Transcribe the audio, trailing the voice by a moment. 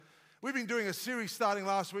We've been doing a series starting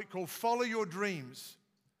last week called Follow Your Dreams.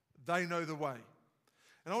 They know the way.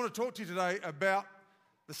 And I want to talk to you today about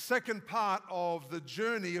the second part of the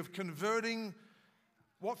journey of converting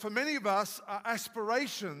what for many of us are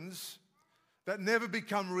aspirations that never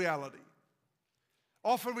become reality.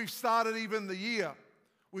 Often we've started even the year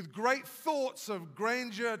with great thoughts of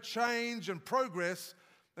grandeur, change, and progress,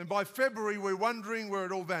 and by February we're wondering where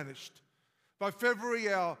it all vanished. By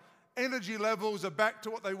February our energy levels are back to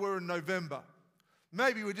what they were in November.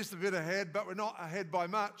 Maybe we're just a bit ahead, but we're not ahead by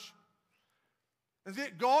much. And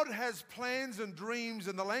yet God has plans and dreams,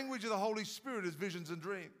 and the language of the Holy Spirit is visions and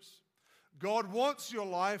dreams. God wants your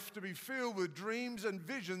life to be filled with dreams and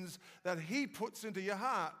visions that He puts into your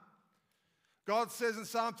heart. God says in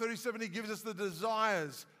Psalm 37, He gives us the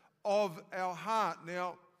desires of our heart.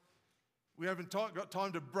 Now, we haven't got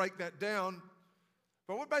time to break that down,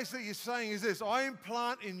 but what basically He's saying is this: I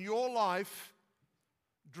implant in your life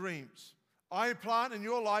dreams. I implant in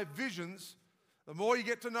your life visions. The more you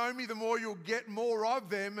get to know me, the more you'll get more of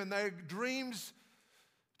them, and they're dreams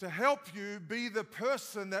to help you be the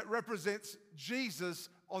person that represents Jesus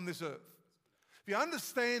on this earth. If you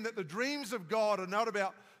understand that the dreams of God are not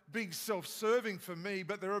about being self-serving for me,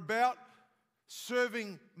 but they're about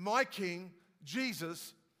serving my King,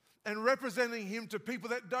 Jesus, and representing Him to people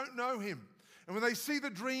that don't know Him. And when they see the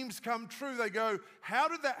dreams come true, they go, how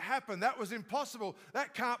did that happen? That was impossible.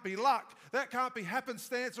 That can't be luck. That can't be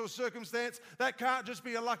happenstance or circumstance. That can't just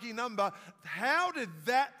be a lucky number. How did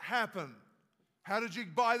that happen? How did you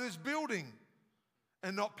buy this building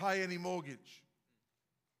and not pay any mortgage?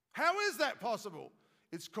 How is that possible?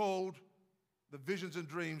 It's called the visions and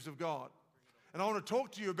dreams of God. And I want to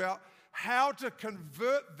talk to you about how to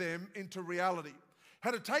convert them into reality,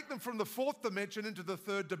 how to take them from the fourth dimension into the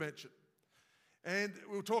third dimension. And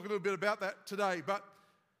we'll talk a little bit about that today, but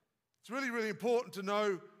it's really, really important to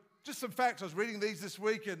know just some facts. I was reading these this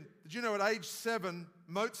week, and did you know at age 7,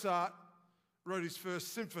 Mozart wrote his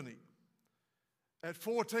first symphony? At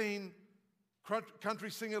 14, country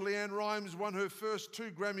singer Leanne Rimes won her first 2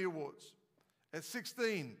 Grammy Awards. At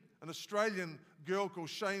 16, an Australian girl called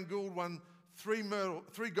Shane Gould won 3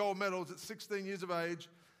 gold medals at 16 years of age.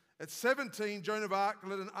 At 17, Joan of Arc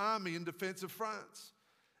led an army in defense of France.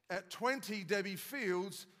 At 20, Debbie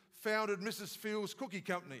Fields founded Mrs. Fields Cookie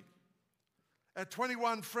Company. At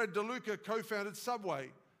 21, Fred DeLuca co-founded Subway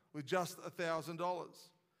with just $1,000.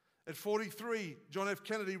 At 43, John F.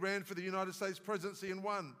 Kennedy ran for the United States presidency and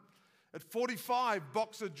won. At 45,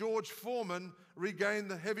 boxer George Foreman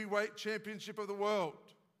regained the heavyweight championship of the world.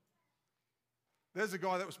 There's a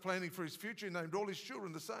guy that was planning for his future. He named all his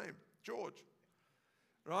children the same, George.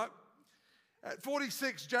 Right? At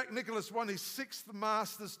 46, Jack Nicklaus won his 6th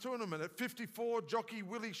Masters tournament. At 54, jockey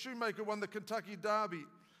Willie Shoemaker won the Kentucky Derby.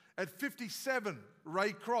 At 57,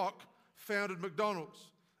 Ray Kroc founded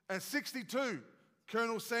McDonald's. At 62,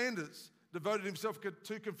 Colonel Sanders devoted himself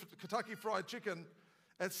to Kentucky Fried Chicken.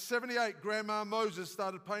 At 78, Grandma Moses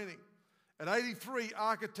started painting. At 83,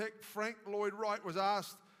 architect Frank Lloyd Wright was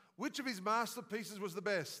asked which of his masterpieces was the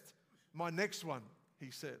best. My next one,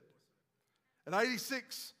 he said. At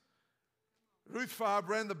 86, Ruth Favre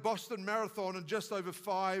ran the Boston Marathon in just over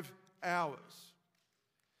 5 hours.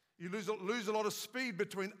 You lose a lot of speed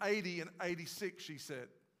between 80 and 86, she said.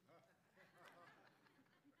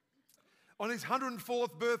 On his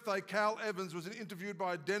 104th birthday, Cal Evans was interviewed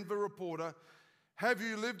by a Denver reporter. Have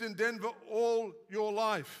you lived in Denver all your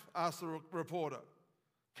life? Asked the reporter.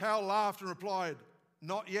 Cal laughed and replied,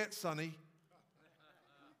 not yet, Sonny.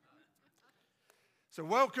 So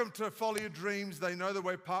welcome to Follow Your Dreams, They Know the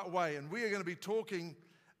Way, Part Way. And we are going to be talking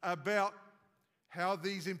about how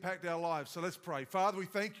these impact our lives. So let's pray. Father, we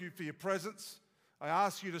thank you for your presence. I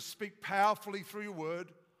ask you to speak powerfully through your word.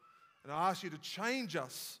 And I ask you to change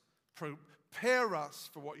us, prepare us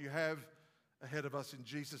for what you have ahead of us. In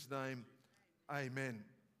Jesus' name, amen.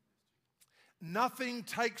 Nothing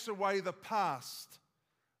takes away the past,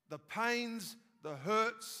 the pains, the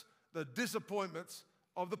hurts, the disappointments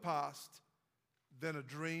of the past than a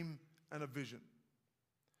dream and a vision.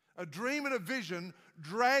 A dream and a vision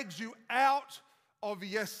drags you out of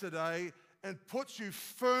yesterday and puts you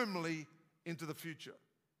firmly into the future.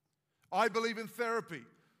 I believe in therapy.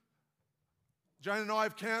 Jane and I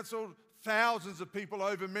have counseled thousands of people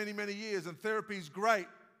over many, many years, and therapy is great,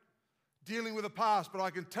 dealing with the past. But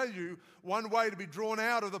I can tell you, one way to be drawn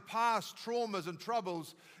out of the past traumas and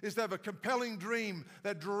troubles is to have a compelling dream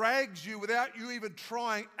that drags you without you even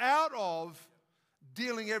trying out of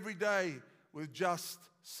dealing every day with just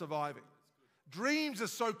surviving. Dreams are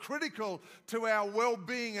so critical to our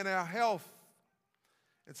well-being and our health.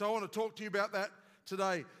 And so I want to talk to you about that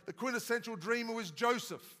today. The quintessential dreamer was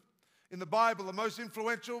Joseph. in the Bible, the most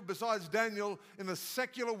influential besides Daniel in the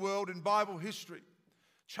secular world in Bible history.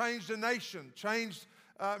 Changed a nation, changed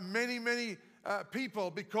many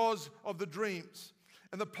people because of the dreams.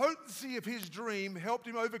 And the potency of his dream helped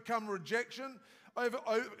him overcome rejection,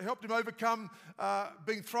 helped him overcome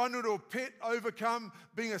being thrown into a pit, overcome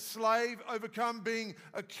being a slave, overcome being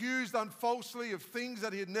accused unfalsely of things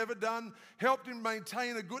that he had never done, helped him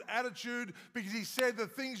maintain a good attitude because he said, the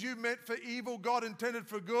things you meant for evil, God intended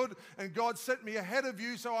for good, and God sent me ahead of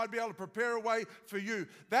you so I'd be able to prepare a way for you.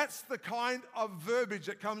 That's the kind of verbiage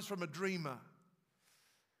that comes from a dreamer.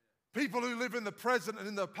 People who live in the present and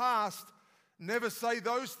in the past never say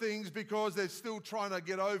those things because they're still trying to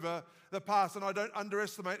get over the past, and I don't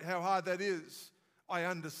underestimate how hard that is. I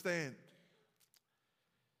understand.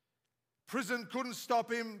 Prison couldn't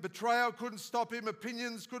stop him, betrayal couldn't stop him,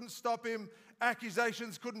 opinions couldn't stop him,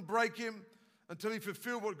 accusations couldn't break him until he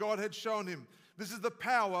fulfilled what God had shown him. This is the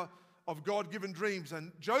power of God-given dreams.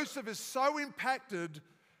 And Joseph is so impacted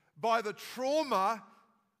by the trauma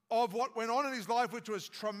of what went on in his life, which was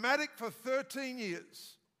traumatic for 13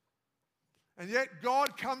 years. And yet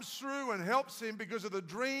God comes through and helps him because of the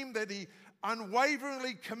dream that he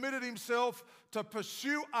unwaveringly committed himself to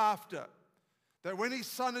pursue after. That when his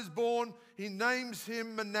son is born, he names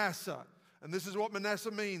him Manasseh. And this is what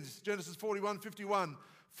Manasseh means. Genesis 41:51.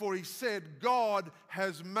 For he said, God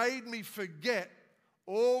has made me forget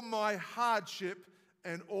all my hardship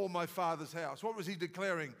and all my father's house. What was he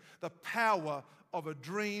declaring? The power of a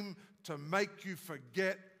dream to make you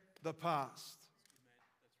forget the past.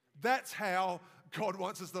 That's how God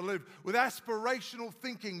wants us to live, with aspirational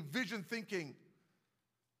thinking, vision thinking.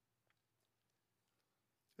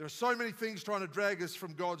 There are so many things trying to drag us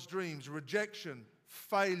from God's dreams: rejection,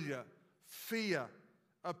 failure, fear,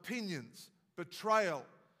 opinions, betrayal,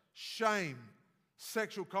 shame,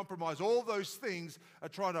 sexual compromise. All those things are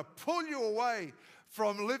trying to pull you away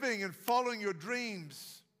from living and following your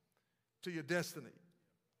dreams to your destiny.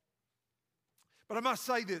 But I must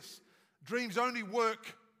say this, dreams only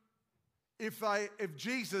work if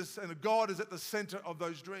Jesus and God is at the center of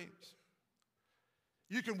those dreams.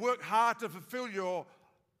 You can work hard to fulfill your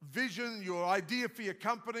vision, your idea for your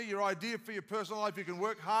company, your idea for your personal life. You can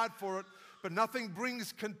work hard for it, but nothing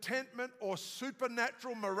brings contentment or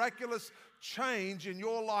supernatural, miraculous change in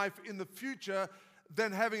your life in the future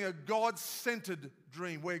than having a God-centered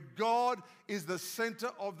dream, where God is the center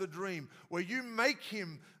of the dream, where you make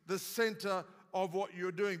him the center of what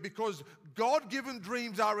you're doing, because God-given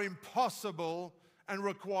dreams are impossible and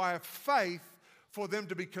require faith for them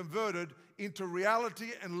to be converted into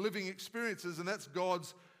reality and living experiences, and that's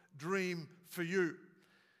God's dream for you.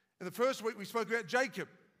 In the first week, we spoke about Jacob.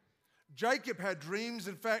 Jacob had dreams.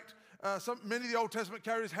 In fact, many of the Old Testament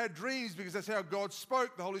characters had dreams because that's how God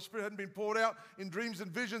spoke. The Holy Spirit hadn't been poured out in dreams and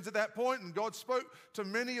visions at that point, and God spoke to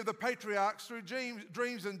many of the patriarchs through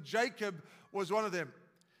dreams, and Jacob was one of them.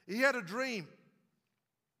 He had a dream.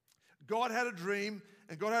 God had a dream,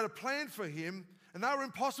 and God had a plan for him, and they were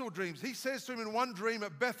impossible dreams. He says to him in one dream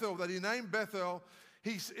at Bethel, that he named Bethel,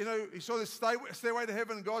 he saw this stairway to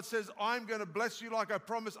heaven, and God says, I'm going to bless you like I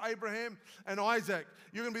promised Abraham and Isaac.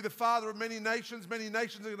 You're going to be the father of many nations are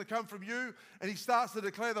going to come from you, and he starts to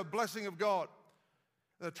declare the blessing of God.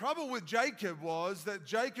 The trouble with Jacob was that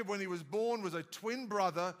Jacob, when he was born, was a twin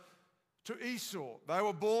brother to Esau. They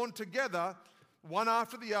were born together, one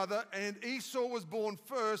after the other, and Esau was born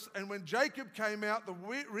first. And when Jacob came out, the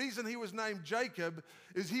reason he was named Jacob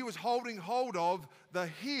is he was holding hold of the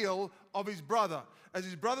heel of his brother. As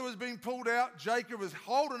his brother was being pulled out, Jacob was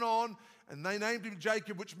holding on, and they named him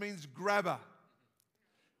Jacob, which means grabber.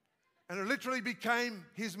 And it literally became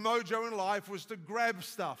his mojo in life, was to grab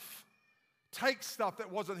stuff, take stuff that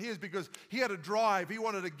wasn't his, because he had a drive. He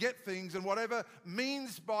wanted to get things, and whatever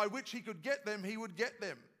means by which he could get them, he would get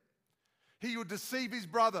them. He would deceive his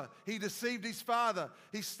brother. He deceived his father.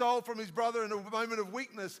 He stole from his brother in a moment of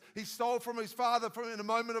weakness. He stole from his father in a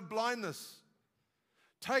moment of blindness.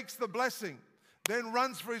 Takes the blessing, then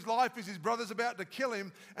runs for his life as his brother's about to kill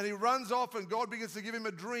him, and he runs off, and God begins to give him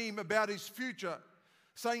a dream about his future,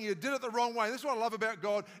 saying you did it the wrong way. And this is what I love about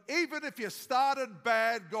God. Even if you started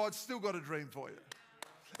bad, God's still got a dream for you.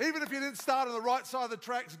 Even if you didn't start on the right side of the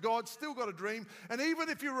tracks, God's still got a dream. And even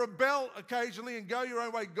if you rebel occasionally and go your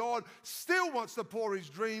own way, God still wants to pour his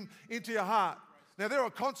dream into your heart. Now, there are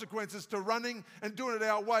consequences to running and doing it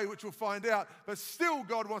our way, which we'll find out. But still,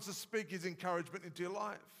 God wants to speak his encouragement into your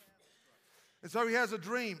life. And so he has a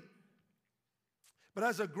dream. But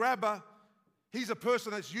as a grabber, he's a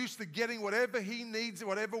person that's used to getting whatever he needs,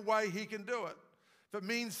 whatever way he can do it. If it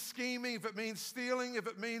means scheming, if it means stealing, if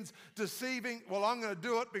it means deceiving, well, I'm going to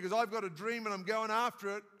do it because I've got a dream and I'm going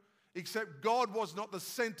after it. except God was not the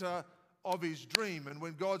center of his dream. And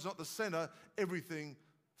when God's not the center, everything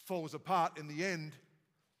falls apart in the end.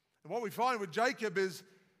 And what we find with Jacob is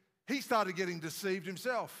he started getting deceived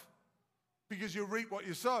himself, because you reap what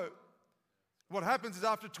you sow. What happens is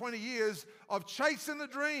after 20 years of chasing the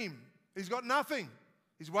dream, he's got nothing.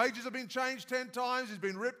 His wages have been changed 10 times. He's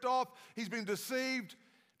been ripped off. He's been deceived.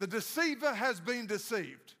 The deceiver has been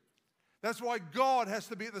deceived. That's why God has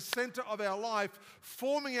to be at the center of our life,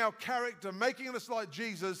 forming our character, making us like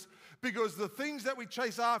Jesus, because the things that we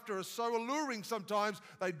chase after are so alluring sometimes,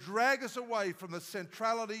 they drag us away from the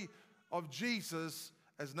centrality of Jesus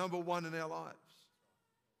as number one in our lives.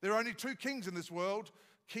 There are only two kings in this world,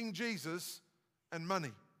 King Jesus and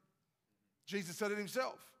money. Jesus said it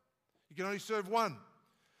himself. You can only serve one.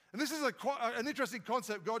 And this is an interesting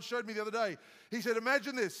concept God showed me the other day. He said,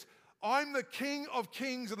 imagine this. I'm the King of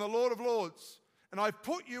kings and the Lord of lords, and I've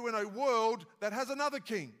put you in a world that has another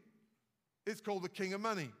king. It's called the king of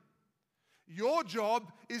money. Your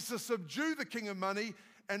job is to subdue the king of money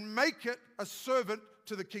and make it a servant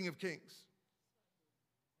to the king of kings.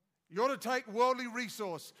 You ought to take worldly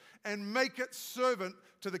resource and make it servant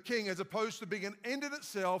to the king, as opposed to being an end in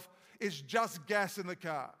itself. It's just gas in the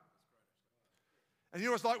car. And you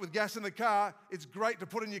know what it's like with gas in the car? It's great to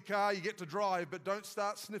put in your car, you get to drive, but don't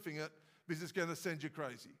start sniffing it, because it's going to send you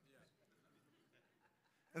crazy.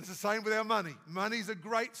 And it's the same with our money. Money's a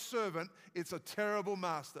great servant. It's a terrible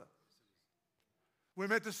master. We're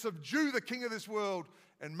meant to subdue the king of this world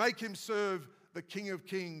and make him serve the King of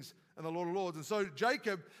kings and the Lord of lords. And so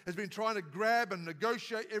Jacob has been trying to grab and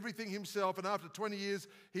negotiate everything himself, and after 20 years,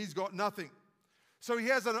 he's got nothing. So he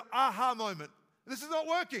has an aha moment. This is not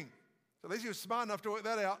working. So at least he was smart enough to work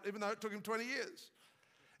that out, even though it took him 20 years.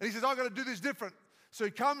 And he says, I've got to do this different. So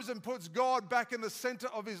he comes and puts God back in the center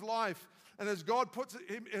of his life. And as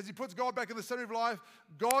he puts God back in the center of life,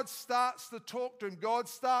 God starts to talk to him. God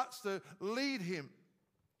starts to lead him.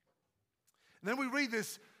 And then we read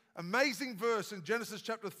this amazing verse in Genesis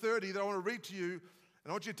chapter 30 that I want to read to you. And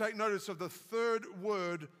I want you to take notice of the third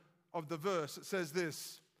word of the verse. It says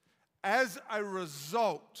this: as a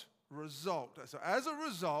result. So as a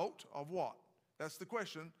result of what? That's the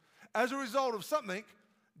question. As a result of something,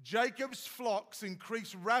 Jacob's flocks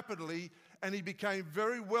increased rapidly, and he became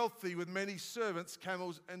very wealthy with many servants,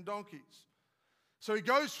 camels, and donkeys. So he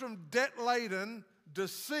goes from debt-laden,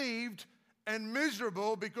 deceived, and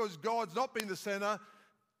miserable because God's not been the center.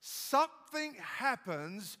 Something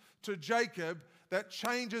happens to Jacob that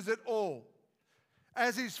changes it all.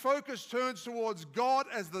 As his focus turns towards God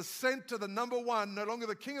as the center, the number one, no longer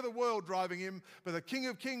the king of the world driving him, but the King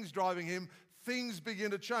of kings driving him, things begin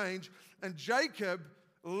to change. And Jacob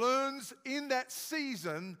learns in that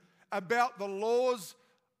season about the laws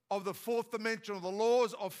of the fourth dimension, or the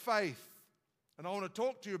laws of faith. And I want to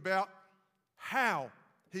talk to you about how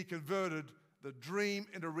he converted the dream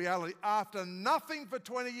into reality after nothing for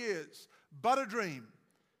 20 years but a dream.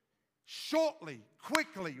 Shortly,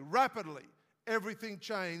 quickly, rapidly, everything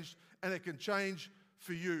changed, and it can change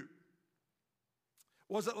for you.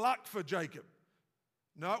 Was it luck for Jacob?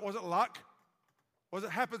 No, it wasn't luck. Was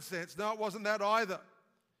it happenstance? No, it wasn't that either.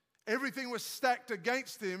 Everything was stacked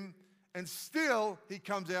against him, and still he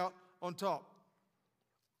comes out on top.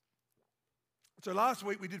 So last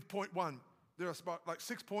week we did point one. There are like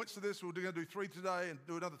 6 points to this. We're going to do 3 today and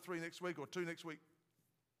do another 3 next week, or 2 next week.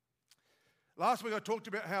 Last week I talked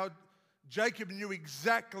about how Jacob knew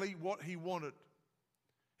exactly what he wanted.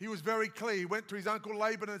 He was very clear. He went to his uncle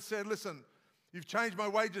Laban and said, listen, you've changed my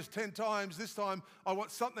wages 10 times. This time I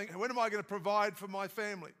want something. When am I going to provide for my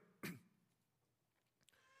family?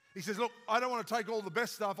 He says, look, I don't want to take all the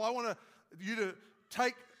best stuff. I want you to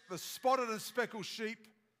take the spotted and speckled sheep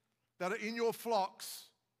that are in your flocks.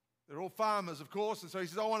 They're all farmers, of course. And so he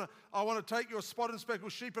says, I want to take your spotted and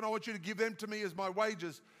speckled sheep, and I want you to give them to me as my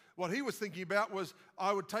wages. What he was thinking about was,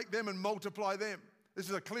 I would take them and multiply them. This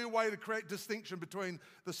is a clear way to create distinction between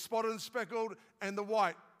the spotted and speckled and the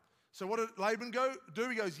white. So what did Laban do?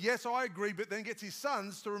 He goes, yes, I agree, but then gets his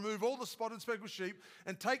sons to remove all the spotted and speckled sheep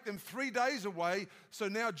and take them 3 days away. So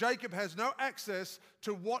now Jacob has no access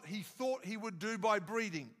to what he thought he would do by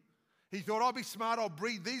breeding. He thought, I'll be smart, I'll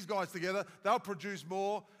breed these guys together, they'll produce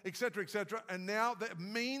more, etc., etc. And now the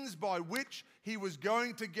means by which he was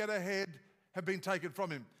going to get ahead have been taken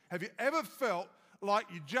from him. Have you ever felt like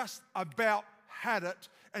you just about had it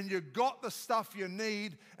and you got the stuff you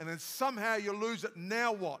need, and then somehow you lose it?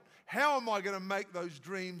 Now what? How am I going to make those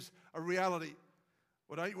dreams a reality?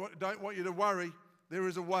 Well, don't want you to worry. There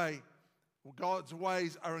is a way. Well, God's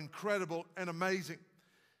ways are incredible and amazing.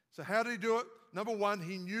 So how did he do it? Number one,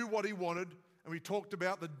 he knew what he wanted, and we talked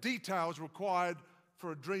about the details required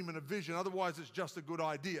for a dream and a vision. Otherwise, it's just a good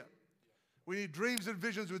idea. We need dreams and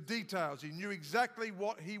visions with details. He knew exactly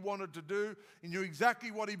what he wanted to do. He knew exactly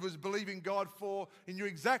what he was believing God for. He knew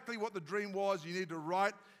exactly what the dream was. You need to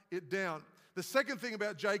write it down. The second thing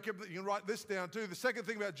about Jacob, that you can write this down too, the second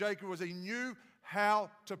thing about Jacob was he knew how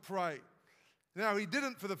to pray. Now, he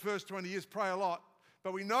didn't for the first 20 years pray a lot,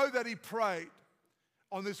 but we know that he prayed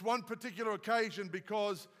on this one particular occasion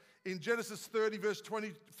because in Genesis 30, verse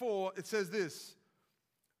 24, it says this: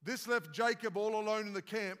 "This left Jacob all alone in the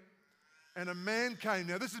camp, and a man came."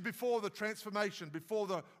 Now, this is before the transformation, before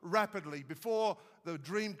the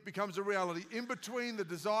dream becomes a reality. In between the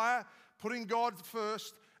desire, putting God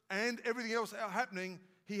first, and everything else happening,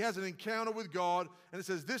 he has an encounter with God. And it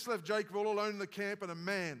says, "This left Jacob all alone in the camp, and a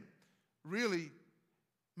man." Really,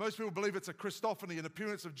 most people believe it's a Christophany, an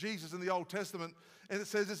appearance of Jesus in the Old Testament. And it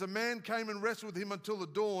says this: "A man came and wrestled with him until the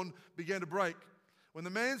dawn began to break. When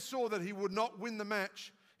the man saw that he would not win the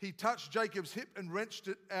match, he touched Jacob's hip and wrenched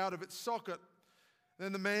it out of its socket.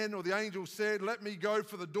 Then the man or the angel said, 'Let me go,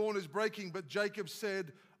 for the dawn is breaking.' But Jacob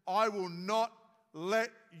said, 'I will not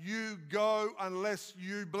let you go unless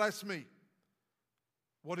you bless me.'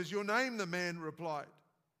 'What is your name?' the man replied.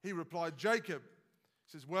 He replied, 'Jacob.'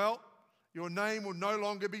 He says, 'Well, your name will no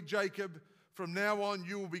longer be Jacob. From now on,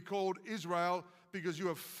 you will be called Israel, because you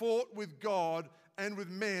have fought with God and with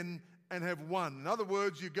men and have won.'" In other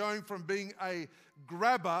words, you're going from being a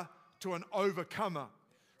grabber to an overcomer.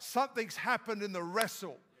 Something's happened in the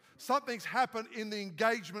wrestle. Something's happened in the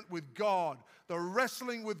engagement with God, the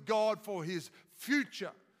wrestling with God for his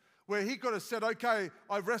future, where he could have said, "Okay,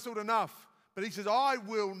 I've wrestled enough." But he says, "I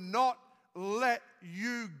will not let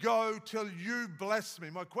you go till you bless me."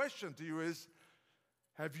 My question to you is,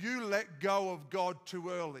 have you let go of God too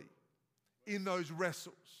early in those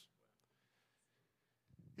wrestles?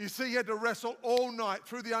 You see, he had to wrestle all night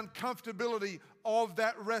through the uncomfortability of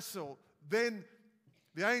that wrestle. Then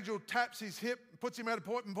the angel taps his hip, puts him at a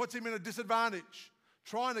point and puts him in a disadvantage,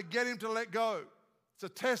 trying to get him to let go. It's a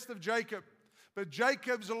test of Jacob. But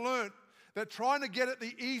Jacob's learnt that trying to get it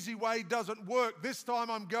the easy way doesn't work. This time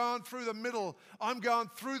I'm going through the middle. I'm going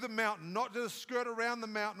through the mountain, not just skirt around the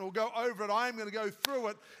mountain or go over it. I'm going to go through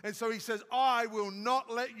it. And so he says, "I will not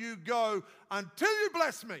let you go until you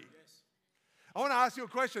bless me." Yes. I want to ask you a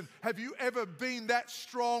question. Have you ever been that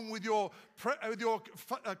strong with your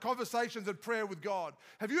conversations and prayer with God?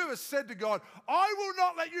 Have you ever said to God, "I will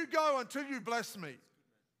not let you go until you bless me"?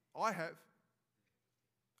 I have.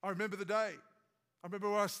 I remember the day. I remember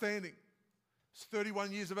where I was standing. I was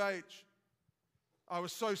 31 years of age. I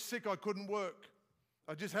was so sick I couldn't work.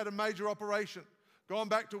 I just had a major operation, gone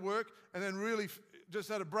back to work, and then really just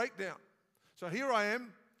had a breakdown. So here I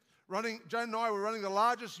am, Jane and I were running the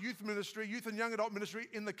largest youth and young adult ministry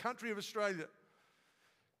in the country of Australia.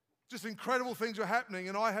 Just incredible things were happening,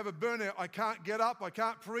 and I have a burnout. I can't get up, I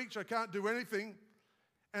can't preach, I can't do anything,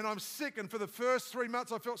 and I'm sick. And for the first 3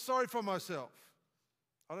 months, I felt sorry for myself.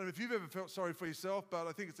 I don't know if you've ever felt sorry for yourself, but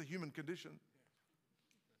I think it's a human condition.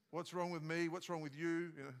 What's wrong with me? What's wrong with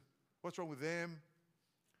you? What's wrong with them?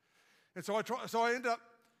 And so I ended up,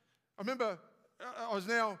 I remember I was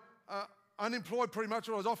now unemployed pretty much,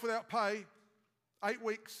 or I was off without pay, 8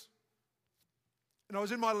 weeks. And I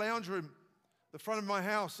was in my lounge room, the front of my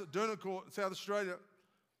house at Dernancourt in South Australia.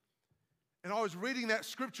 And I was reading that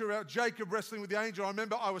scripture about Jacob wrestling with the angel. I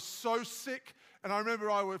remember I was so sick, and I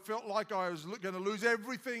remember I felt like I was going to lose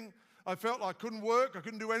everything. I felt like I couldn't work, I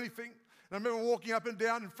couldn't do anything. And I remember walking up and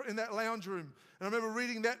down in that lounge room, and I remember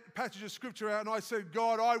reading that passage of scripture out, and I said,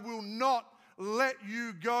 "God, I will not let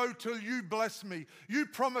you go till you bless me. You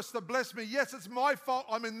promised to bless me. Yes, it's my fault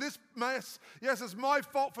I'm in this mess. Yes, it's my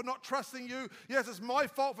fault for not trusting you. Yes, it's my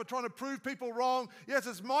fault for trying to prove people wrong. Yes,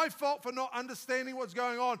 it's my fault for not understanding what's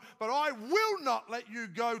going on. But I will not let you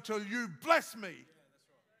go till you bless me."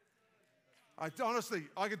 Honestly,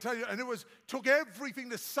 I can tell you, and took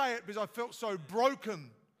everything to say it because I felt so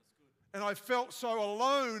broken. And I felt so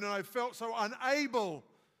alone, and I felt so unable.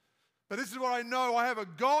 But this is what I know. I have a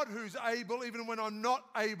God who's able even when I'm not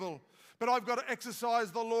able. But I've got to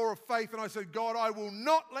exercise the law of faith. And I said, "God, I will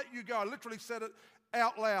not let you go." I literally said it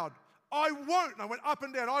out loud. I won't. And I went up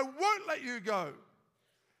and down. I won't let you go.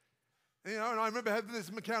 And I remember having this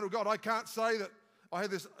encounter with God. I can't say that I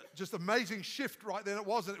had this just amazing shift right then. It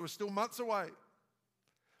wasn't. It was still months away.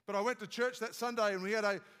 But I went to church that Sunday, and we had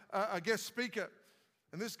a guest speaker.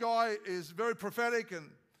 And this guy is very prophetic,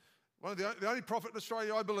 and one of the only prophet in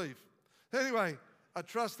Australia, I believe. Anyway, I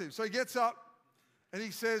trust him. So he gets up, and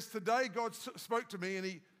he says, "Today God spoke to me,"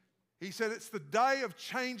 and he said, "It's the day of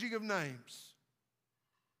changing of names."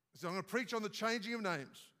 So I'm going to preach on the changing of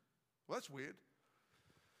names. Well, that's weird.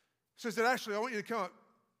 So he said, "Ashley, I want you to come up.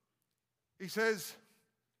 He says,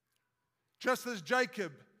 just as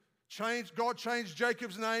God changed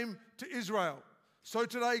Jacob's name to Israel, so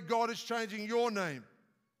today God is changing your name.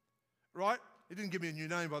 Right? He didn't give me a new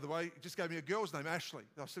name, by the way. He just gave me a girl's name, Ashley.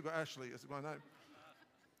 I've still got Ashley as my name.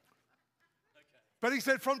 But he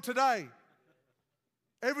said, from today,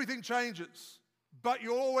 everything changes, but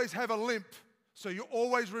you'll always have a limp. So you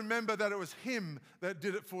always remember that it was him that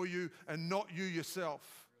did it for you and not you yourself.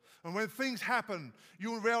 And when things happen,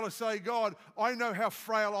 you'll be able to say, God, I know how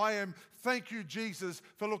frail I am. Thank you, Jesus,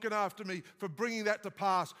 for looking after me, for bringing that to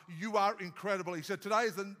pass. You are incredible. He said, today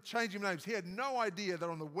is the changing names. He had no idea that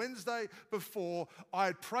on the Wednesday before, I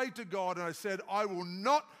had prayed to God and I said, I will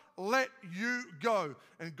not let you go.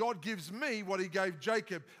 And God gives me what he gave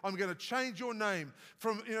Jacob. I'm going to change your name.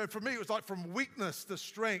 For me, it was like from weakness to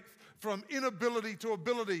strength, from inability to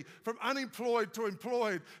ability, from unemployed to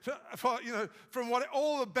employed, from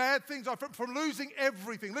all the bad things, from losing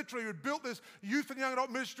everything. Literally, we built this youth and young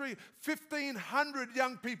adult ministry, 1,500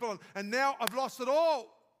 young people, and now I've lost it all.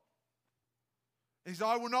 He said,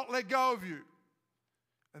 I will not let go of you.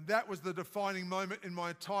 And that was the defining moment in my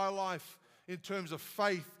entire life in terms of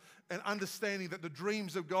faith and understanding that the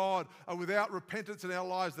dreams of God are without repentance in our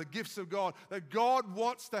lives, the gifts of God, that God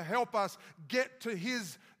wants to help us get to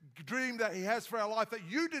his dream that he has for our life, that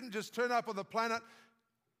you didn't just turn up on the planet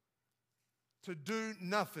to do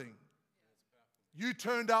nothing. You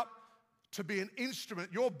turned up to be an instrument.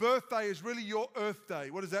 Your birthday is really your earth day.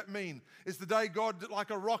 What does that mean? It's the day God,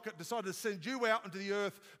 like a rocket, decided to send you out into the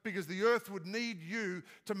earth because the earth would need you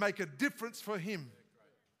to make a difference for him.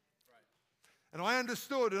 And I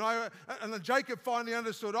understood, and then Jacob finally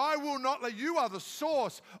understood, I will not let you are the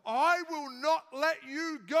source. I will not let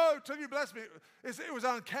you go till you bless me. It was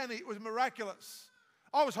uncanny. It was miraculous.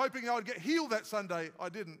 I was hoping I would get healed that Sunday. I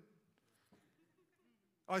didn't.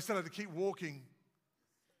 I still had to keep walking.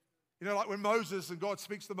 You know, like when Moses, and God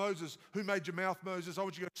speaks to Moses, who made your mouth, Moses? I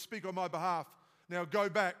want you to speak on my behalf. Now go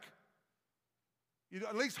back. You'd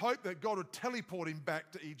at least hope that God would teleport him back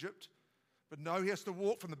to Egypt. But no, he has to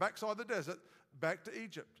walk from the backside of the desert back to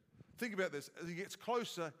Egypt. Think about this. As he gets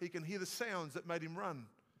closer, he can hear the sounds that made him run.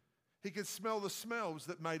 He can smell the smells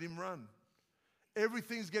that made him run.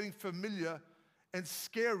 Everything's getting familiar and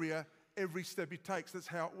scarier every step he takes. That's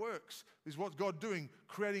how it works. Is what God's doing,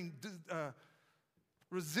 creating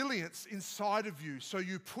resilience inside of you so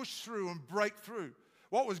you push through and break through.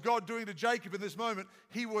 What was God doing to Jacob in this moment?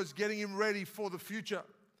 He was getting him ready for the future.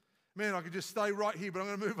 Man, I could just stay right here, but I'm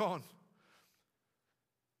going to move on.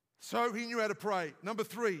 So he knew how to pray. Number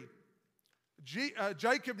 3,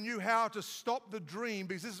 Jacob knew how to stop the dream,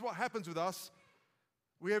 because this is what happens with us.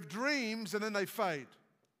 We have dreams and then they fade.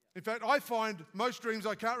 In fact, I find most dreams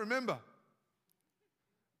I can't remember.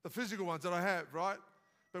 The physical ones that I have, right?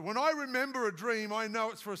 But when I remember a dream, I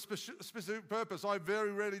know it's for a specific purpose. I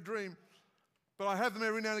very rarely dream, but I have them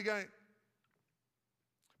every now and again.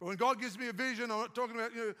 But when God gives me a vision, I'm not talking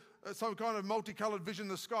about some kind of multicolored vision in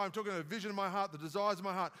the sky. I'm talking about a vision in my heart, the desires of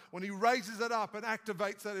my heart. When he raises it up and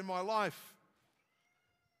activates that in my life,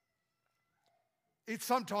 it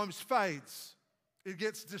sometimes fades. It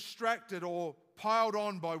gets distracted or piled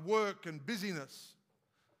on by work and busyness.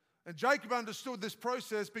 And Jacob understood this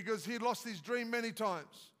process because he had lost his dream many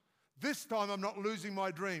times. This time, I'm not losing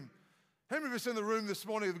my dream. How many of us in the room this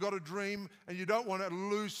morning have got a dream and you don't want to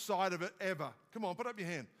lose sight of it ever? Come on, put up your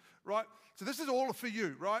hand, right? So this is all for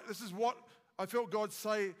you, right? This is what I felt God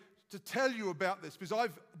say to tell you about this, because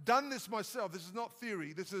I've done this myself. This is not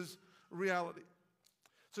theory. This is reality.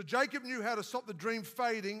 So Jacob knew how to stop the dream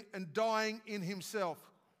fading and dying in himself.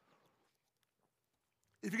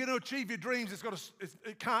 If you're going to achieve your dreams,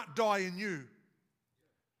 it can't die in you,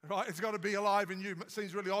 right? It's got to be alive in you. It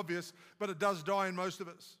seems really obvious, but it does die in most of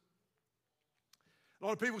us. A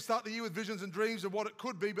lot of people start the year with visions and dreams of what it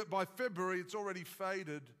could be, but by February, it's already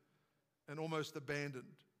faded and almost abandoned.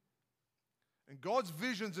 And God's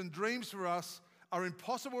visions and dreams for us are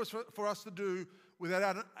impossible for us to do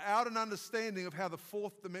without an understanding of how the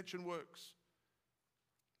fourth dimension works.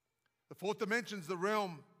 The fourth dimension is the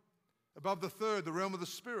realm above the third, the realm of the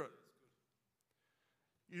spirit.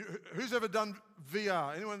 Who's ever done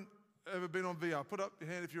VR? Anyone ever been on VR? Put up your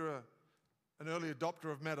hand if you're an early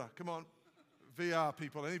adopter of Meta. Come on, VR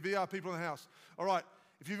people. Any VR people in the house? All right,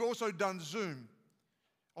 if you've also done Zoom.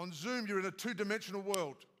 On Zoom, you're in a two-dimensional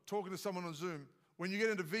world, talking to someone on Zoom. When you get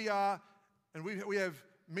into VR, and we have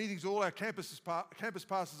meetings, all our campus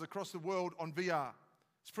passes across the world on VR.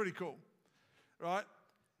 It's pretty cool, right?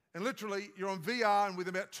 And literally, you're on VR, and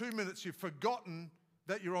within about 2 minutes, you've forgotten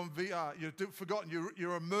that you're on VR.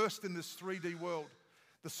 You're immersed in this 3D world.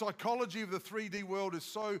 The psychology of the 3D world is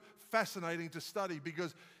so fascinating to study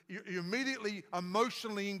because you immediately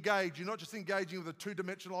emotionally engage. You're not just engaging with a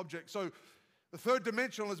two-dimensional object. So the third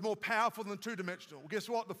dimensional is more powerful than the two-dimensional. Well, guess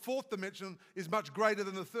what? The fourth dimension is much greater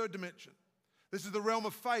than the third dimension. This is the realm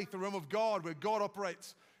of faith, the realm of God, where God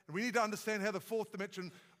operates. And we need to understand how the fourth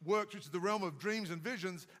dimension works, which is the realm of dreams and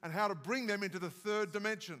visions, and how to bring them into the third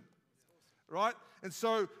dimension. Right? And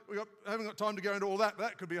so haven't got time to go into all that.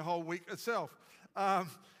 That could be a whole week itself.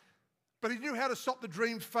 But he knew how to stop the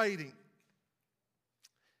dream fading.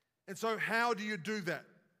 And so how do you do that?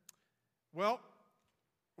 Well,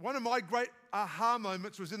 one of my great aha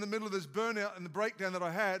moments was in the middle of this burnout and the breakdown that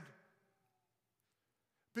I had,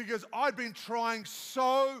 because I'd been trying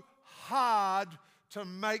so hard to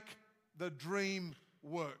make the dream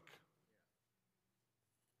work.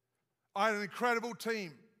 I had an incredible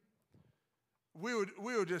team. We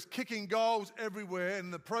were just kicking goals everywhere. In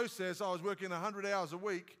the process, I was working 100 hours a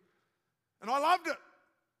week, and I loved it.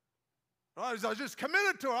 I was just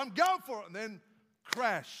committed to it. I'm going for it. And then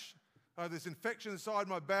crash. I have this infection inside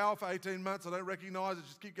my bowel for 18 months. I don't recognize it.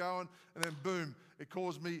 Just keep going. And then boom, it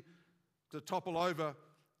caused me to topple over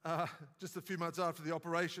just a few months after the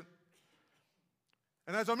operation.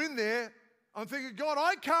 And as I'm in there, I'm thinking, God,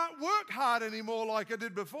 I can't work hard anymore like I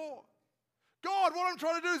did before. God, what I'm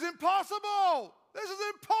trying to do is impossible. This is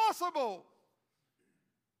impossible.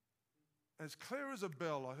 And as clear as a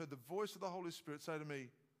bell, I heard the voice of the Holy Spirit say to me,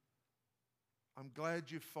 I'm glad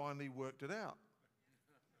you finally worked it out.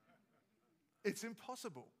 It's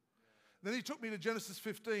impossible. Then he took me to Genesis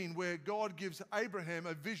 15, where God gives Abraham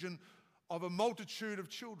a vision of a multitude of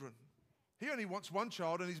children. He only wants one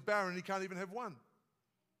child, and he's barren. He can't even have one.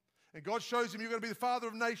 And God shows him, you're going to be the father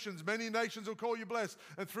of nations. Many nations will call you blessed.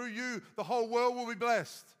 And through you, the whole world will be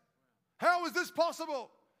blessed. How is this possible?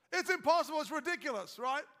 It's impossible. It's ridiculous,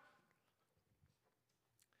 right?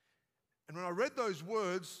 And when I read those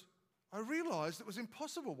words, I realized it was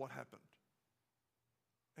impossible what happened.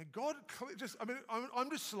 And God just, I'm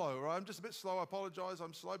just slow, right? I'm just a bit slow. I apologize.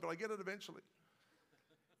 I'm slow, but I get it eventually.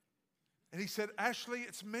 And he said, Ashley,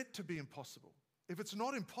 it's meant to be impossible. If it's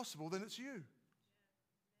not impossible, then it's you.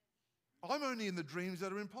 I'm only in the dreams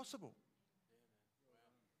that are impossible.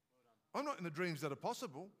 I'm not in the dreams that are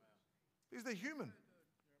possible, because they're human.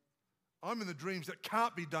 I'm in the dreams that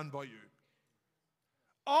can't be done by you.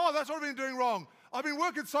 Oh, that's what I've been doing wrong. I've been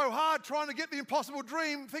working so hard trying to get the impossible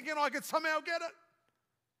dream, thinking I could somehow get it.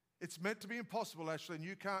 It's meant to be impossible, Ashley, and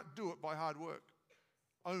you can't do it by hard work.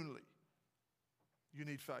 Only. You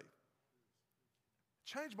need faith. It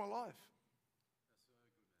changed my life.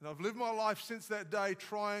 And I've lived my life since that day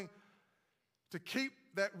trying to keep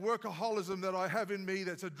that workaholism that I have in me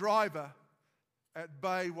that's a driver at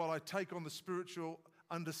bay while I take on the spiritual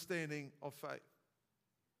understanding of faith.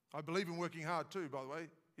 I believe in working hard too, by the way.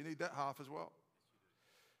 You need that half as well.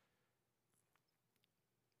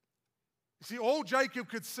 You see, all Jacob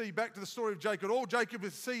could see, back to the story of Jacob, all Jacob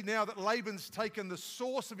could see now that Laban's taken the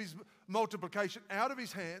source of his multiplication out of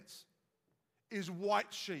his hands is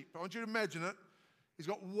white sheep. I want you to imagine it. He's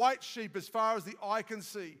got white sheep as far as the eye can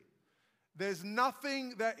see. There's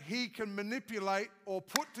nothing that he can manipulate or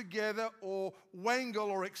put together or wangle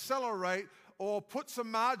or accelerate or put some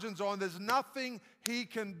margins on. There's nothing he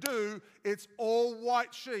can do. It's all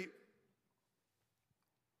white sheep.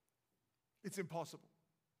 It's impossible.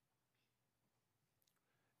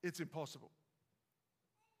 It's impossible.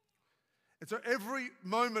 And so every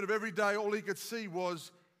moment of every day, all he could see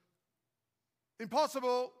was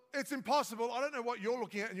impossible. It's impossible. I don't know what you're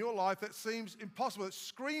looking at in your life that seems impossible. It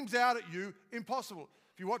screams out at you, impossible.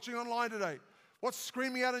 If you're watching online today, what's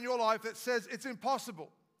screaming out in your life that says it's impossible?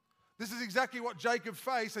 This is exactly what Jacob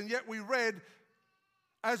faced, and yet we read,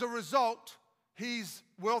 as a result, his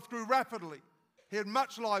wealth grew rapidly. He had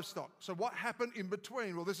much livestock. So what happened in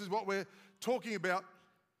between? Well, this is what we're talking about.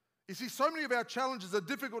 You see, so many of our challenges are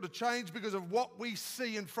difficult to change because of what we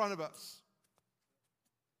see in front of us.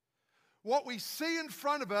 What we see in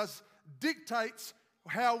front of us dictates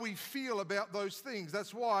how we feel about those things.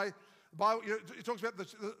 That's why the Bible, it talks about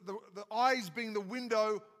the eyes being the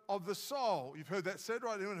window of the soul. You've heard that said,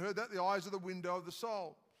 right? Anyone heard that? The eyes are the window of the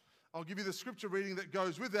soul. I'll give you the scripture reading that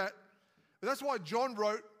goes with that. But that's why John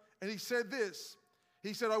wrote, and he said this.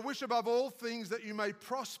 He said, I wish above all things that you may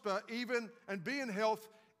prosper even and be in health,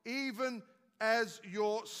 even as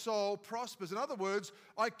your soul prospers. In other words,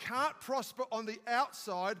 I can't prosper on the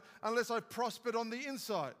outside unless I've prospered on the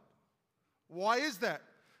inside. Why is that?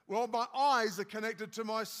 Well, my eyes are connected to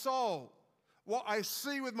my soul. What I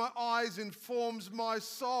see with my eyes informs my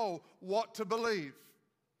soul what to believe.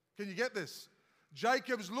 Can you get this?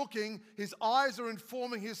 Jacob's looking, his eyes are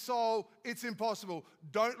informing his soul, it's impossible.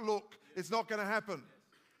 Don't look, it's not going to happen.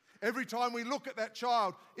 Every time we look at that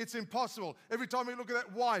child, it's impossible. Every time we look at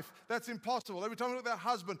that wife, that's impossible. Every time we look at that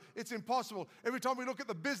husband, it's impossible. Every time we look at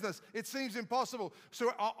the business, it seems impossible.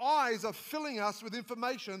 So our eyes are filling us with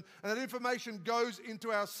information, and that information goes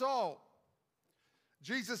into our soul.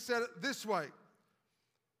 Jesus said it this way,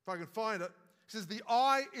 if I can find it. He says, the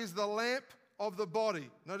eye is the lamp of the body.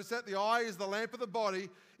 Notice that? The eye is the lamp of the body.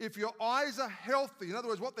 If your eyes are healthy, in other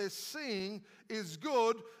words, what they're seeing is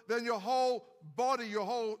good, then your whole body, your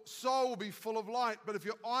whole soul will be full of light. But if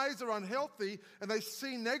your eyes are unhealthy and they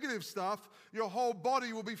see negative stuff, your whole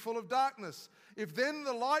body will be full of darkness. If then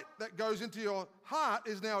the light that goes into your heart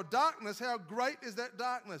is now darkness, how great is that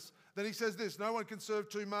darkness? Then he says this, no one can serve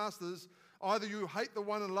two masters. Either you hate the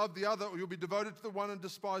one and love the other, or you'll be devoted to the one and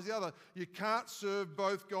despise the other. You can't serve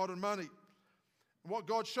both God and money. And what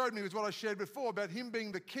God showed me was what I shared before about him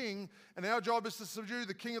being the king, and our job is to subdue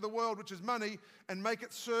the king of the world, which is money, and make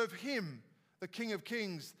it serve him, the King of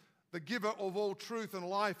Kings, the giver of all truth and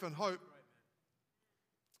life and hope.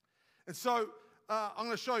 And so I'm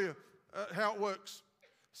going to show you how it works.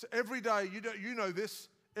 So every day, you know this,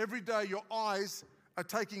 every day your eyes are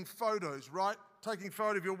taking photos, right? Taking a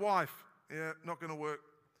photo of your wife. Yeah, not going to work.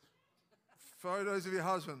 Photos of your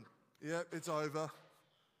husband. Yeah, it's over.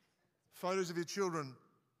 Photos of your children.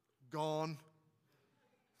 Gone.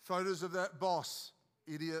 Photos of that boss.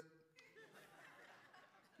 Idiot.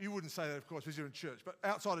 You wouldn't say that, of course, because you're in church, but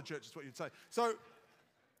outside of church is what you'd say. So,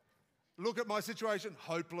 look at my situation.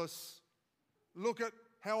 Hopeless. Look at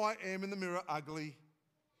how I am in the mirror. Ugly.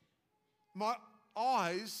 My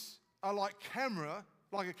eyes are like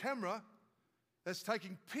a camera that's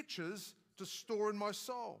taking pictures to store in my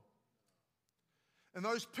soul. And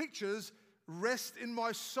those pictures rest in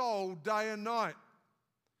my soul day and night.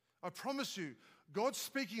 I promise you, God's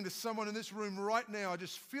speaking to someone in this room right now. I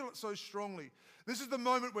just feel it so strongly. This is the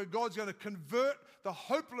moment where God's going to convert the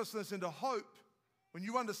hopelessness into hope when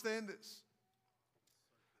you understand this.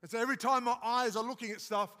 And so every time my eyes are looking at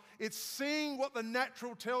stuff, it's seeing what the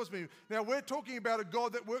natural tells me. Now, we're talking about a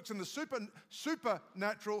God that works in the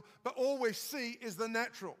supernatural, but all we see is the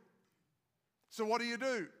natural. So what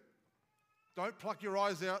do? Don't pluck your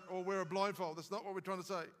eyes out or wear a blindfold. That's not what we're trying to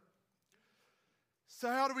say. So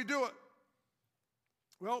how do we do it?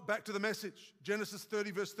 Well, back to the message. Genesis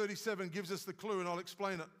 30, verse 37 gives us the clue, and I'll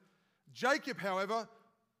explain it. Jacob, however,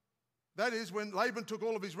 that is when Laban took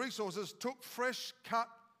all of his resources, took fresh cut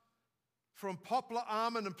from poplar,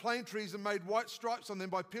 almond, and plane trees and made white stripes on them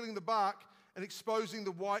by peeling the bark and exposing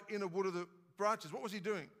the white inner wood of the branches. What was he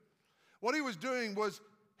doing? What he was doing was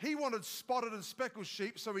he wanted spotted and speckled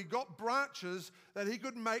sheep, so he got branches that he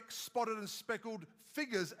could make spotted and speckled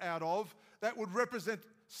figures out of that would represent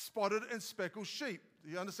spotted and speckled sheep. Do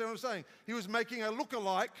you understand what I'm saying? He was making a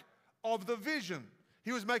look-alike of the vision.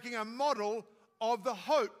 He was making a model of the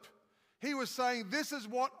hope. He was saying, this is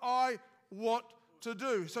what I want to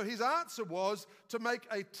do. So his answer was to make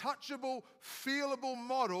a touchable, feelable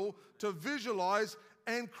model to visualize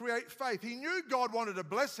and create faith. He knew God wanted to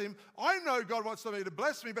bless him. I know God wants somebody to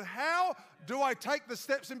bless me, but how do I take the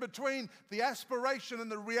steps in between the aspiration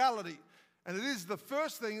and the reality? And it is the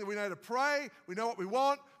first thing that we know to pray. We know what we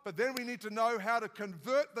want, but then we need to know how to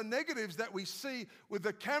convert the negatives that we see with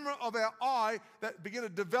the camera of our eye that begin to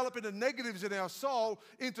develop into negatives in our soul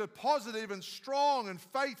into positive and strong and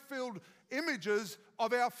faith-filled images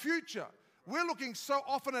of our future. We're looking so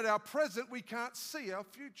often at our present, we can't see our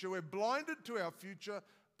future. We're blinded to our future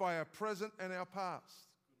by our present and our past.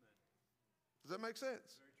 Does that make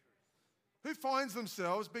sense? Who finds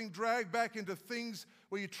themselves being dragged back into things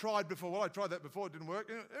where you tried before? Well, I tried that before, it didn't work.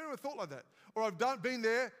 Anyone thought like that? Or I've been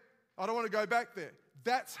there, I don't want to go back there.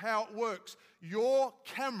 That's how it works. Your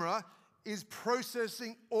camera is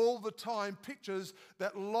processing all the time pictures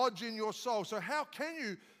that lodge in your soul. So how can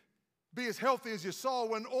you be as healthy as your soul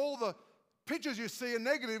when all the pictures you see are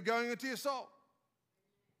negative going into your soul?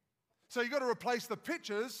 So you've got to replace the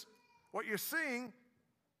pictures, what you're seeing,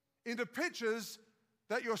 into pictures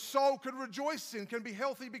that your soul could rejoice in, can be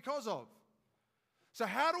healthy because of. So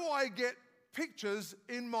how do I get pictures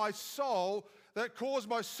in my soul that cause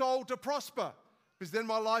my soul to prosper? Because then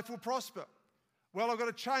my life will prosper. Well, I've got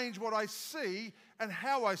to change what I see and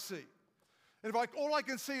how I see. And if all I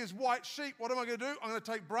can see is white sheep, what am I going to do? I'm going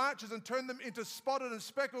to take branches and turn them into spotted and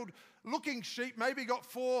speckled looking sheep. Maybe he got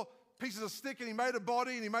 4 pieces of stick and he made a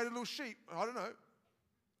body and he made a little sheep. I don't know.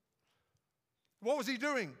 What was he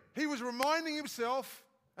doing? He was reminding himself,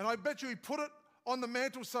 and I bet you he put it on the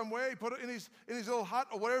mantle somewhere. He put it in his little hut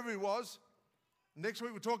or wherever he was. Next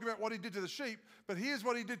week we're talking about what he did to the sheep. But here's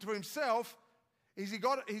what he did to himself. he's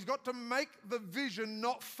got to make the vision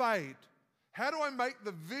not fade. How do I make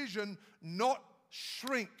the vision not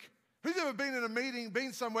shrink? Who's ever been in a meeting,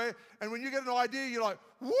 been somewhere, and when you get an idea, you're like,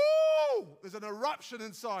 woo! There's an eruption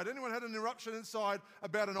inside. Anyone had an eruption inside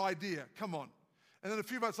about an idea? Come on. And then a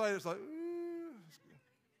few months later, it's like, ooh.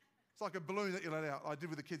 It's like a balloon that you let out. I did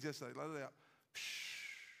with the kids yesterday. Let it out.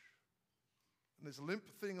 And this limp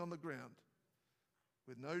thing on the ground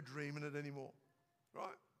with no dream in it anymore,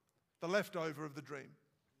 right? The leftover of the dream.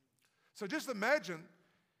 So just imagine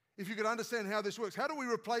if you could understand how this works. How do we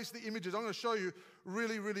replace the images? I'm going to show you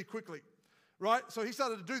really, really quickly, right? So he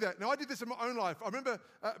started to do that. Now, I did this in my own life. I remember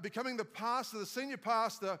becoming the senior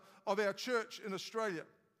pastor of our church in Australia.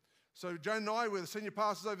 So Jane and I were the senior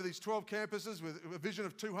pastors over these 12 campuses with a vision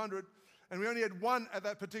of 200, and we only had one at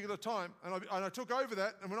that particular time. And I took over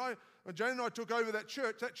that, and when Jane and I took over that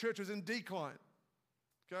church was in decline,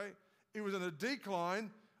 okay? It was in a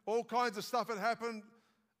decline. All kinds of stuff had happened.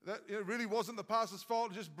 That really wasn't the pastor's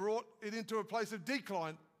fault. It just brought it into a place of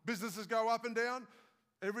decline. Businesses go up and down.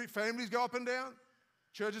 Families go up and down.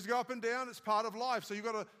 Churches go up and down. It's part of life. So you've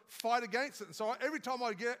got to fight against it. And so every time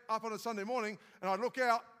I get up on a Sunday morning and I look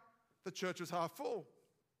out, the church was half full.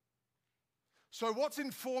 So what's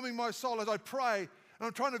informing my soul as I pray and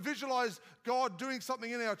I'm trying to visualize God doing something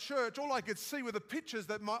in our church, all I could see were the pictures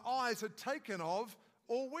that my eyes had taken of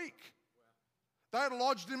all week. They had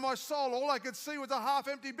lodged in my soul. All I could see was a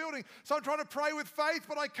half-empty building. So I'm trying to pray with faith,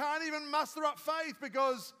 but I can't even muster up faith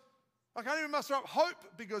because I can't even muster up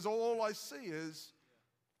hope because all I see is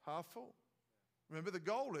half full. Remember, the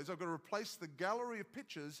goal is I've got to replace the gallery of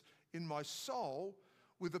pictures in my soul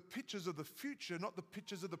with the pictures of the future, not the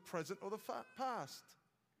pictures of the present or the past.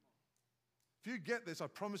 If you get this, I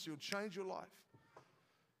promise you, it'll change your life.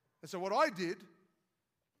 And so what I did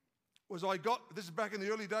was this is back in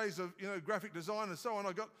the early days of graphic design and so on,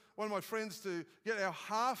 I got one of my friends to get our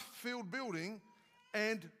half-filled building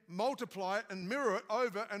and multiply it and mirror it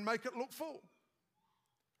over and make it look full,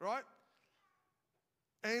 right?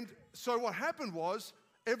 And so what happened was,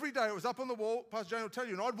 every day it was up on the wall, Pastor Jane will tell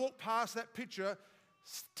you, and I'd walk past that picture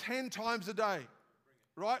 10 times a day,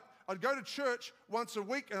 right? I'd go to church once a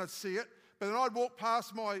week and I'd see it, but then I'd walk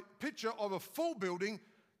past my picture of a full building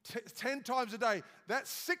 10 times a day. That's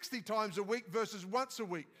 60 times a week versus once a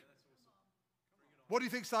week. What do you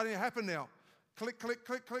think's starting to happen now? Click, click,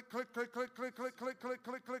 click, click, click, click, click, click, click, click, click,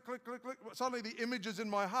 click, click, click, click, click. Suddenly the images in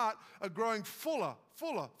my heart are growing fuller,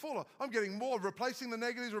 fuller, fuller. I'm getting more, replacing the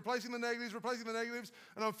negatives, replacing the negatives, replacing the negatives,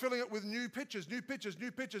 and I'm filling it with new pictures, new pictures,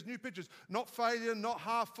 new pictures, new pictures. Not failure, not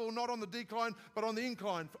half full, not on the decline, but on the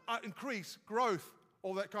incline. Increase, growth,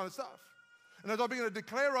 all that kind of stuff. And as I began to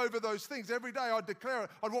declare over those things, every day I'd declare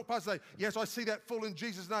it. I'd walk past and say, yes, I see that full in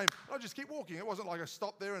Jesus' name. I'd just keep walking. It wasn't like I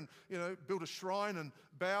stopped there and, built a shrine and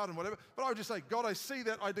bowed and whatever. But I would just say, God, I see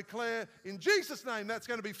that. I declare in Jesus' name that's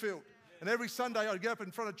going to be filled. And every Sunday I'd get up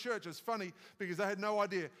in front of church. It's funny because they had no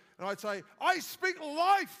idea. And I'd say, I speak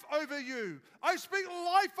life over you. I speak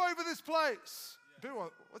life over this place.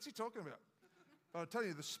 People, what's he talking about? But I'll tell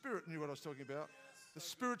you, the Spirit knew what I was talking about. The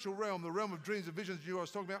spiritual realm, the realm of dreams and visions you I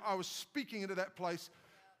was talking about, I was speaking into that place,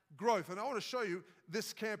 growth. And I want to show you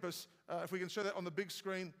this campus, if we can show that on the big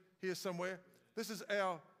screen here somewhere. This is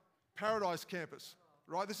our Paradise campus,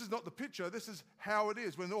 right? This is not the picture. This is how it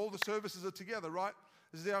is when all the services are together, right?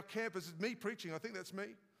 This is our campus. It's me preaching. I think that's me.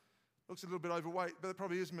 Looks a little bit overweight, but it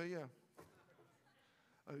probably is me, yeah.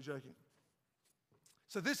 I'm joking.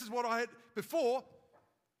 So this is what I had before.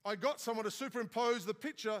 I got someone to superimpose the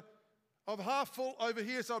picture of half full over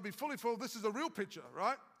here, so I'd be fully full. This is a real picture,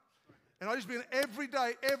 right? And I just begin every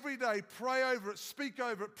day, pray over it, speak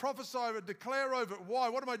over it, prophesy over it, declare over it. Why?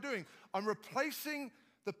 What am I doing? I'm replacing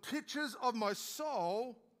the pictures of my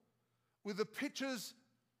soul with the pictures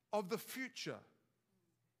of the future.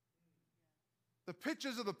 The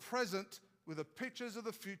pictures of the present with the pictures of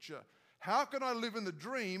the future. How can I live in the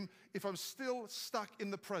dream if I'm still stuck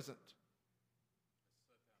in the present?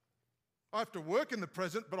 I have to work in the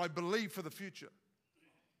present, but I believe for the future.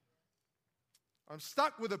 I'm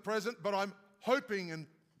stuck with the present, but I'm hoping and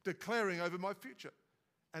declaring over my future.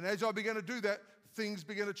 And as I begin to do that, things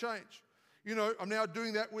begin to change. I'm now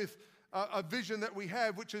doing that with a vision that we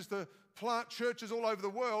have, which is to plant churches all over the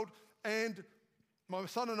world. And my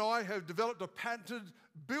son and I have developed a patented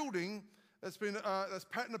building that's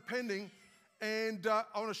patent pending. And I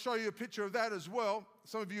want to show you a picture of that as well.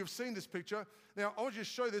 Some of you have seen this picture. Now, I want you to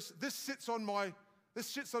show this. This sits on my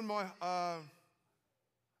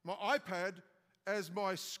iPad as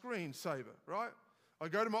my screensaver, right? I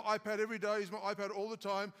go to my iPad every day, use my iPad all the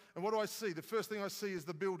time, and what do I see? The first thing I see is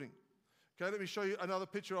the building. Okay, let me show you another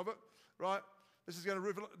picture of it, right? This is going to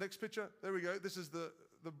river. Next picture. There we go. This is the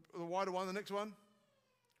wider one. The next one.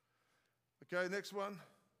 Okay, next one.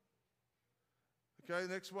 Okay,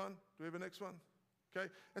 next one. Do we have a next one? Okay.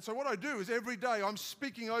 And so what I do is every day I'm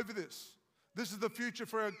speaking over this. This is the future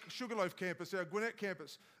for our Sugarloaf campus, our Gwinnett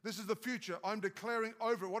campus. This is the future. I'm declaring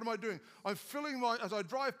over it. What am I doing? I'm filling as I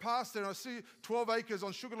drive past there and I see 12 acres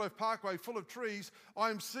on Sugarloaf Parkway full of trees,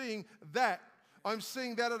 I'm seeing that. I'm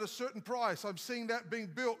seeing that at a certain price. I'm seeing that being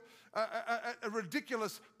built at a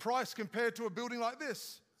ridiculous price compared to a building like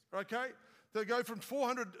this, okay? To go from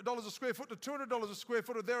 $400 a square foot to $200 a square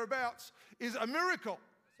foot or thereabouts is a miracle.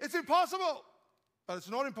 It's impossible. But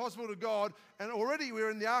it's not impossible to God, and already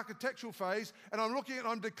we're in the architectural phase, and I'm looking and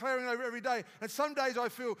I'm declaring over every day. And some days I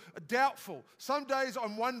feel doubtful. Some days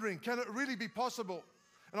I'm wondering, can it really be possible?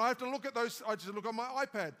 And I have to look at those. I just look on my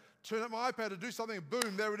iPad, turn up my iPad to do something, and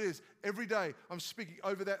boom, there it is. Every day I'm speaking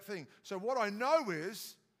over that thing. So what I know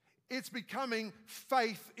is it's becoming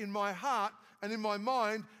faith in my heart and in my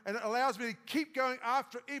mind, and it allows me to keep going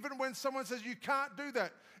after it, even when someone says you can't do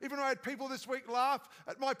that. Even though I had people this week laugh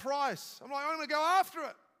at my price. I'm like, I'm going to go after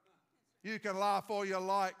it. You can laugh all you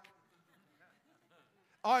like.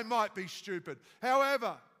 I might be stupid.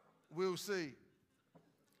 However, we'll see.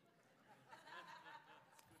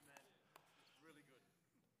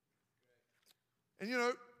 And you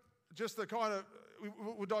know, just the kind of,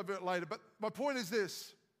 we'll divert later, but my point is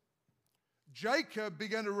this. Jacob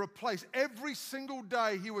began to replace, every single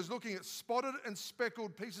day he was looking at spotted and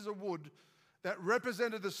speckled pieces of wood that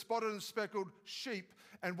represented the spotted and speckled sheep.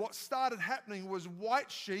 And what started happening was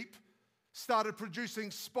white sheep started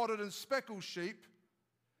producing spotted and speckled sheep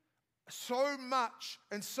so much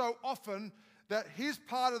and so often that his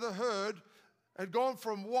part of the herd had gone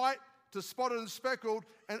from white to spotted and speckled,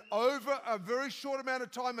 and over a very short amount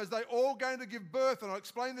of time, as they all going to give birth, and I'll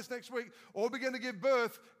explain this next week, all began to give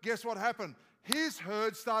birth, guess what happened? His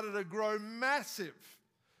herd started to grow massive,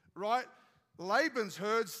 right? Laban's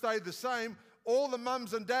herd stayed the same. All the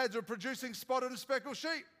mums and dads are producing spotted and speckled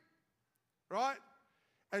sheep, right?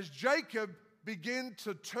 As Jacob began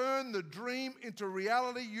to turn the dream into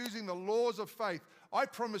reality using the laws of faith, I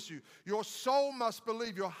promise you, your soul must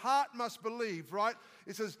believe, your heart must believe, right?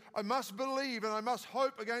 It says, I must believe and I must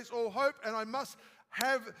hope against all hope, and I must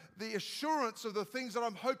have the assurance of the things that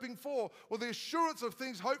I'm hoping for. Well, the assurance of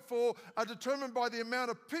things hoped for are determined by the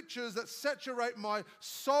amount of pictures that saturate my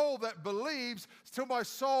soul that believes till my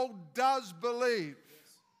soul does believe.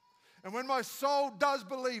 Yes. And when my soul does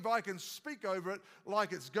believe, I can speak over it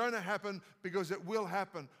like it's going to happen, because it will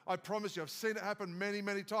happen. I promise you, I've seen it happen many,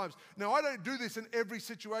 many times. Now, I don't do this in every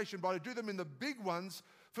situation, but I do them in the big ones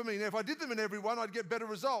for me. Now, if I did them in every one, I'd get better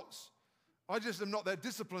results. I just am not that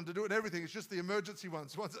disciplined to do it in everything. It's just the emergency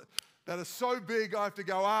ones that are so big I have to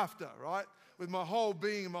go after, right? With my whole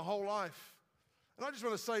being and my whole life. And I just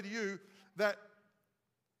want to say to you that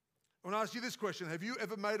I want to ask you this question. Have you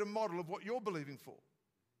ever made a model of what you're believing for?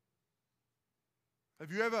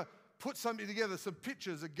 Have you ever put something together, some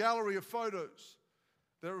pictures, a gallery of photos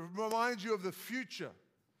that reminds you of the future?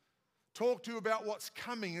 Talk to you about what's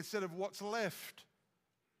coming instead of what's left.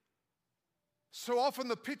 So often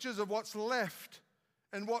the pictures of what's left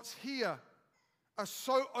and what's here are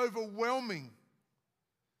so overwhelming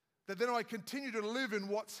that then I continue to live in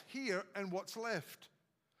what's here and what's left.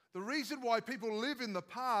 The reason why people live in the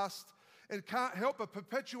past and can't help but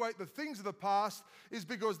perpetuate the things of the past is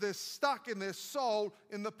because they're stuck in their soul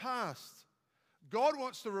in the past. God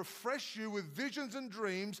wants to refresh you with visions and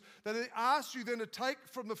dreams that He asks you then to take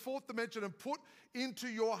from the fourth dimension and put into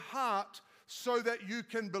your heart so that you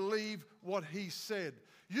can believe what He said.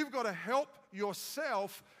 You've got to help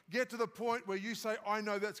yourself get to the point where you say, I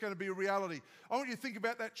know that's going to be a reality. I want you to think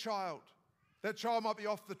about that child. That child might be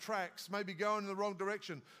off the tracks, maybe going in the wrong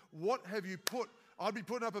direction. What have you put? I'd be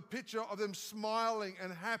putting up a picture of them smiling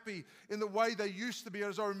and happy in the way they used to be,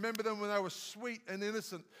 as I remember them when they were sweet and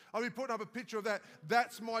innocent. I'd be putting up a picture of that.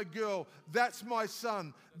 That's my girl. That's my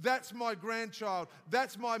son. That's my grandchild.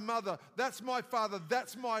 That's my mother. That's my father.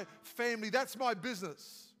 That's my family. That's my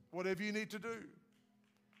business. Whatever you need to do.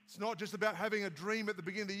 It's not just about having a dream at the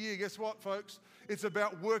beginning of the year. Guess what, folks? It's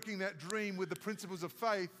about working that dream with the principles of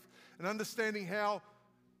faith and understanding how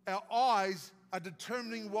our eyes are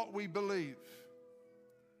determining what we believe.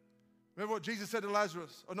 Remember what Jesus said to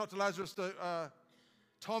Lazarus, or not to Lazarus, to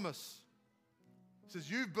Thomas. He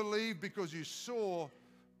says, you've believed because you saw,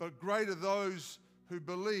 but greater those who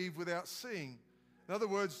believe without seeing. In other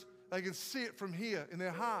words, they can see it from here in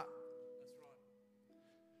their heart. That's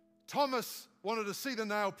right. Thomas wanted to see the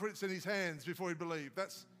nail prints in his hands before he believed.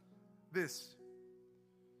 That's this.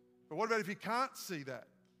 But what about if you can't see that?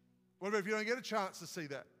 What about if you don't get a chance to see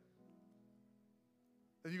that?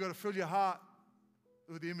 then you've got to fill your heart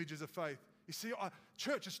with the images of faith. You see,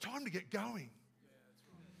 church, it's time to get going.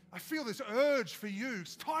 I feel this urge for you.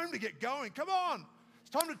 It's time to get going. Come on. It's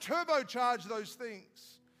time to turbocharge those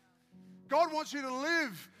things. God wants you to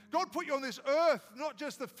live. God put you on this earth, not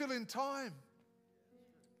just to fill in time,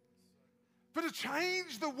 but to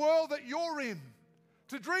change the world that you're in.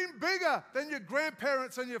 To dream bigger than your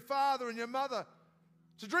grandparents and your father and your mother.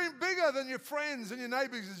 To dream bigger than your friends and your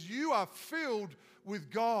neighbors as you are filled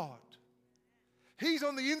with God. He's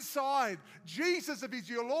on the inside. Jesus, if He's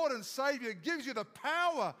your Lord and Savior, gives you the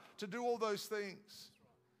power to do all those things.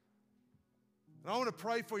 And I want to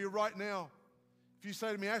pray for you right now. If you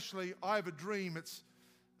say to me, Ashley, I have a dream,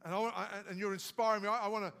 and you're inspiring me, I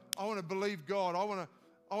want to believe God. I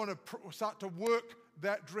want to start to work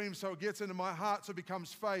that dream so it gets into my heart, so it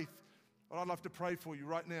becomes faith. Well, I'd love to pray for you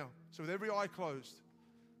right now. So with every eye closed.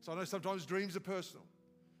 So I know sometimes dreams are personal.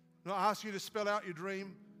 I'm not asking you to spell out your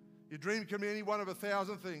dream. Your dream can be any one of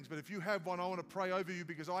 1,000 things, but if you have one, I want to pray over you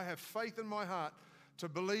because I have faith in my heart to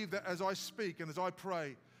believe that as I speak and as I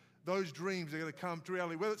pray, those dreams are going to come to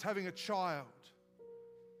reality. Whether it's having a child,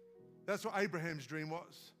 that's what Abraham's dream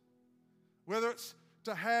was. Whether it's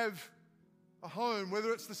to have a home,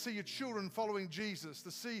 whether it's to see your children following Jesus,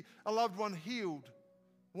 to see a loved one healed,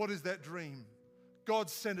 what is that dream?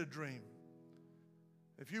 God-centered dream.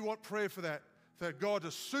 If you want prayer for that, for God to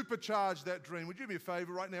supercharge that dream, would you do me a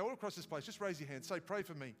favor right now, all across this place, just raise your hand. Say, pray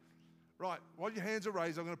for me. Right, while your hands are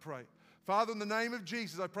raised, I'm going to pray. Father, in the name of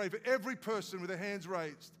Jesus, I pray for every person with their hands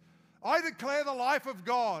raised. I declare the life of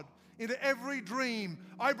God into every dream.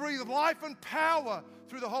 I breathe life and power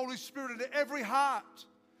through the Holy Spirit into every heart.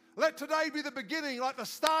 Let today be the beginning, like the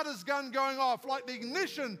starter's gun going off, like the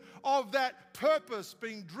ignition of that purpose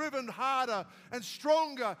being driven harder and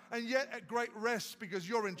stronger and yet at great rest because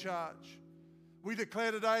you're in charge. We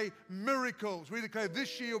declare today miracles. We declare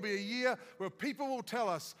this year will be a year where people will tell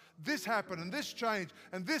us this happened and this changed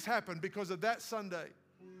and this happened because of that Sunday.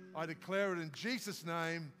 I declare it in Jesus'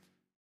 name.